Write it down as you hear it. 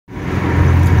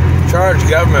charge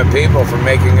government people for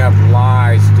making up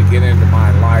lies to get into my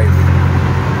life,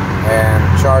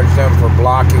 and charge them for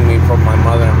blocking me from my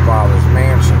mother and father's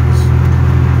mansions.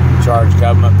 Charge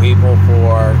government people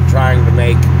for trying to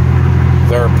make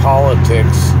their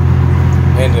politics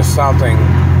into something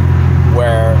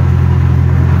where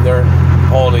they're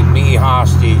holding me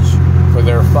hostage for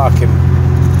their fucking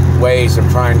ways of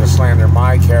trying to slander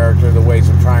my character, the ways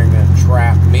of trying to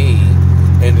entrap me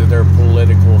into their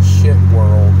political shit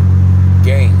world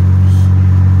games.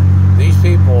 These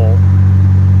people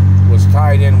was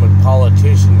tied in with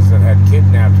politicians that had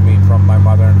kidnapped me from my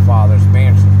mother and father's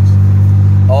mansions.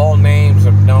 All names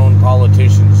of known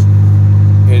politicians.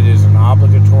 It is an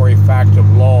obligatory fact of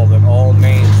law that all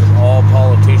names of all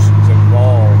politicians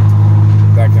involved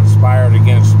that conspired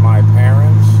against my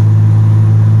parents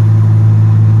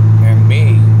and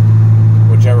me,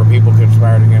 whichever people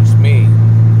conspired against me,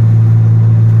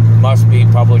 must be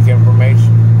public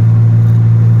information.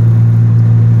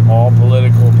 All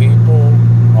political people,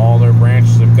 all their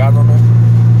branches of government,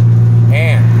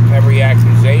 and every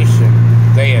accusation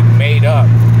they had made up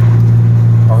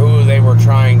or who they were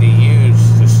trying to use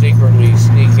to secretly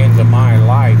sneak into my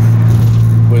life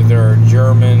with their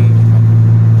German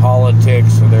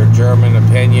politics or their German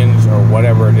opinions or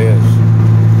whatever it is,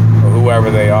 or whoever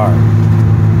they are.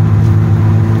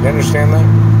 You understand that?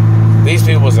 These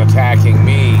people was attacking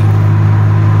me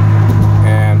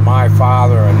and my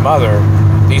father and mother.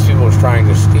 These people was trying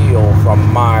to steal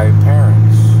from my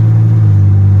parents.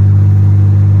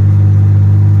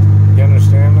 You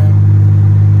understand that?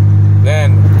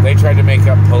 Then they tried to make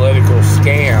up political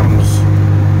scams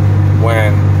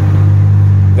when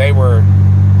they were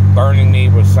burning me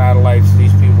with satellites.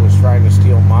 These people was trying to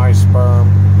steal my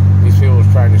sperm. These people was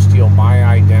trying to steal my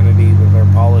identity with their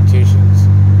politicians.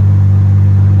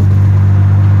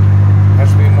 Has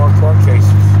to be more court cases.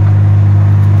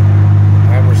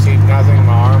 I haven't received nothing.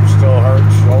 My arm still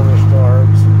hurts. Shoulder still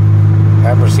hurts.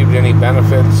 Haven't received any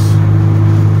benefits.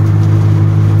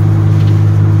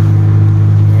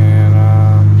 And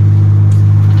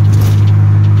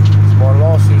it's more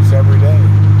lawsuits every day.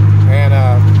 And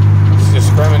it's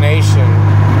discrimination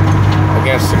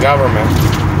against the government.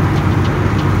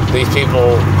 These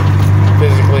people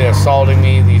physically assaulting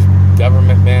me. These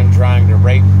government men trying to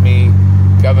rape me.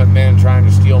 Government men trying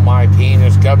to steal my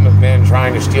penis. Government men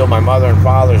trying to steal my mother and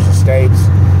father's estates.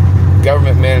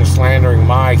 Government men slandering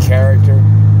my character.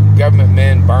 Government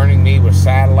men burning me with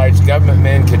satellites. Government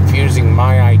men confusing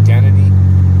my identity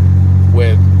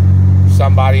with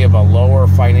somebody of a lower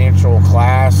financial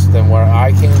class than where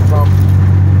I came from.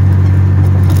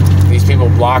 These people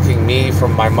blocking me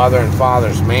from my mother and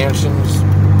father's mansions.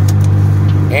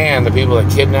 And the people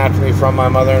that kidnapped me from my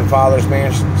mother and father's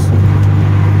mansions.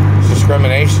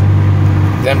 Discrimination.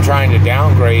 Them trying to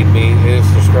downgrade me is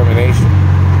discrimination.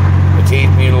 The teeth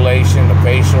mutilation, the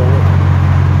facial,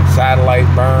 satellite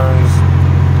burns,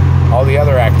 all the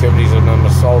other activities of them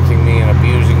assaulting me and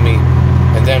abusing me,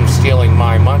 and them stealing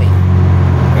my money,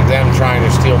 and them trying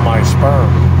to steal my sperm.